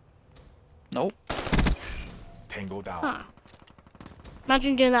 Nope. Tango down. Huh.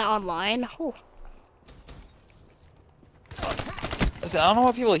 Imagine doing that online. Ooh. Listen, I don't know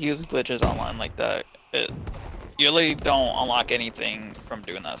why people use glitches online like that. You really don't unlock anything from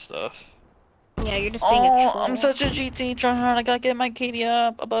doing that stuff. Yeah, you're just being a troll. I'm such a GT tryhard. I gotta get my KD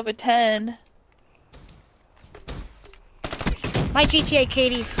up above a 10. My GTA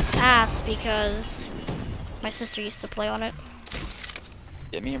Katie's ass because my sister used to play on it.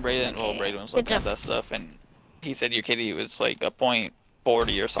 Yeah, me and Brayden, well, Okay, Brayden was good looking at job. that stuff, and he said your KD was like a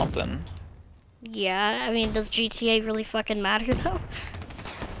 .40 or something. Yeah, I mean, does GTA really fucking matter though?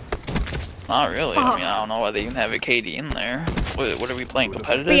 Not really. I mean, I don't know why they even have a KD in there. What are we playing?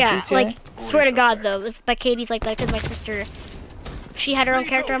 Competitive But yeah, GTA? like, swear to God though, if my Katie's like that because my sister, she had her own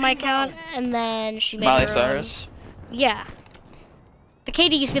character on my account, and then she made Miley her Cyrus. own. Yeah. The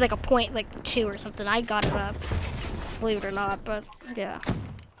KD used to be like a .2 or something. I got it up, believe it or not, but yeah.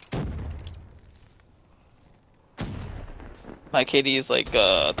 My KD is like,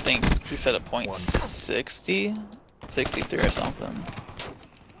 I think he said a .60, 63 or something.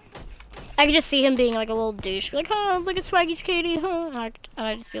 I could just see him being like a little douche, be like, "Oh, look at Swaggy's KD, huh?" And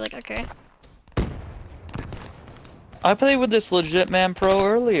I'd just be like, "Okay." I played with this legit man pro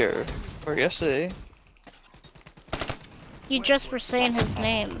earlier, or yesterday. You just were saying his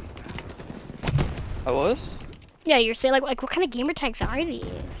name. I was? Yeah, you're saying like what kind of gamer tags are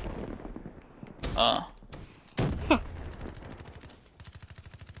these?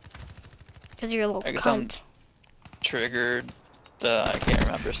 Because you're a little I guess I'm- cunt. Triggered. I can't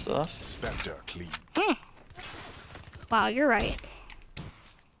remember stuff. Spectre clean. Wow, you're right.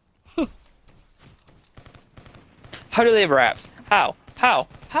 How do they have raps? How? How?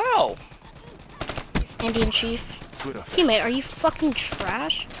 How? Indian Chief. Good effect. Teammate, are you fucking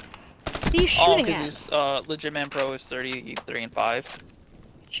trash? What are you Oh, shooting because at? he's legit man pro is 33 and 5.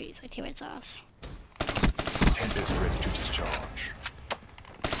 Jeez, my teammate's ass. Tempest ready to discharge.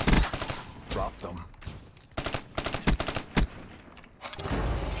 Drop them.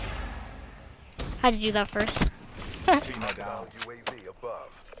 How'd you do that first? Cleaner down. UAV above.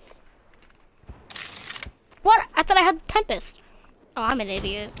 What? I thought I had Tempest. Oh, I'm an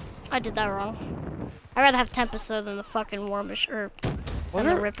idiot. I did that wrong. I'd rather have Tempest though than the fucking Warmish or What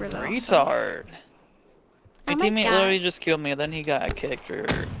than a the Ripper though. so- retard. My Oh my teammate God. literally just killed me, then he got kicked for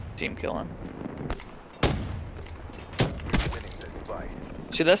team killing. Winning this fight.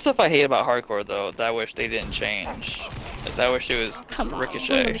 See, that's stuff I hate about hardcore though, that I wish they didn't change. Is I wish it was Come on, let me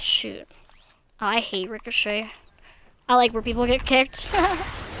Ricochet. shoot. Oh, I hate Ricochet. I like where people get kicked. I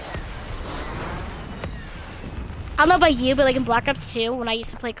don't know about you, but like in Black Ops 2, when I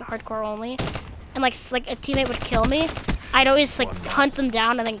used to play hardcore only, and like a teammate would kill me, I'd always like hunt them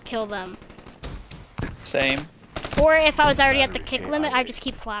down and then kill them. Same. Or if I was already at the kick limit, I'd just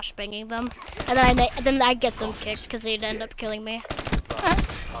keep flashbanging them, and then I'd get them kicked because they'd end up killing me.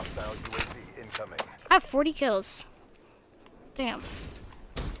 Hostile UAV incoming. I have 40 kills. Damn.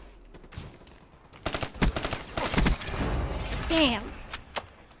 Damn.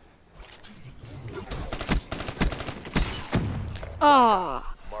 Oh,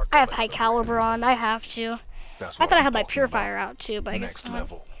 I have high caliber on. I have to. That's I what thought I I'm had my talking purifier about. out too, but I guess Next not.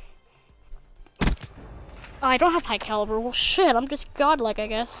 level. Oh, I don't have high caliber. Well, shit. I'm just godlike, I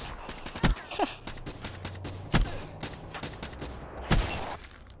guess.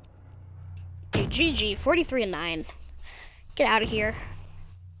 Dude, GG, 43 and 9. Get out of here.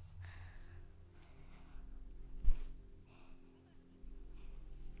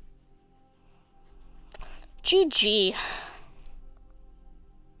 GG.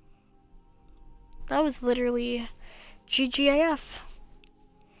 That was literally GGAF.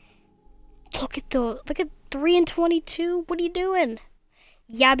 Look at 3 and 22. What are you doing?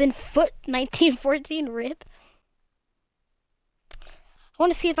 Yabbin foot 1914 rip. I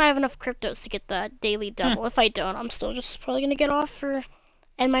want to see if I have enough cryptos to get the daily double. If I don't, I'm still just probably gonna get off or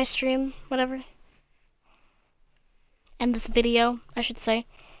end my stream, whatever. End this video, I should say,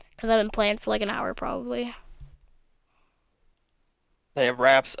 because I've been playing for like an hour probably. They have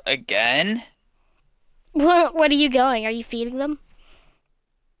wraps again? What are you going? Are you feeding them?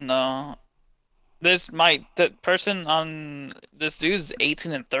 No. The person on this dude's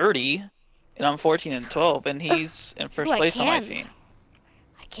 18 and 30, and I'm 14 and 12, and he's in first place on my team.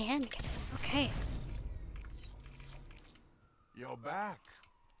 I can. Okay. You're back.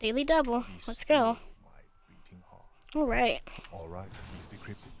 Daily double. Let's go. All right. All right, he's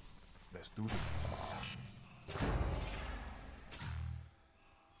decrypted. Let's do this.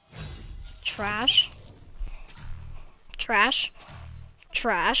 Trash. Trash.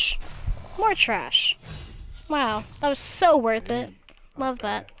 Trash. More trash. Wow, that was so worth it. Love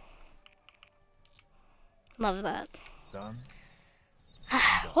that. Love that. Done.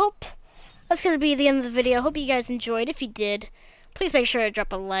 Well, that's gonna be the end of the video. Hope you guys enjoyed. If you did, please make sure to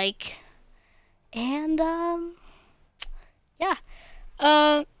drop a like. And yeah.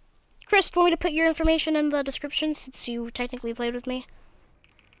 Chris, do you want me to put your information in the description since you technically played with me?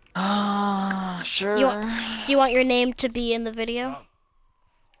 Sure. Do you want your name to be in the video?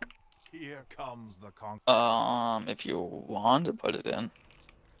 Here comes the conquer. If you want to put it in.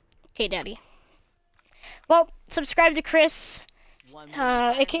 Okay, Daddy. Well, subscribe to Chris,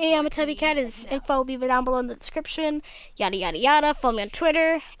 aka Imma Tabby. His info will be down below in the description. Yada yada yada. Follow me on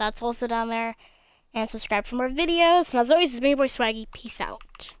Twitter. That's also down there. And subscribe for more videos. And as always, it's me, boy Swaggy. Peace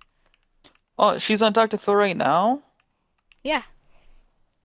out. Oh, she's on Dr. Phil right now? Yeah.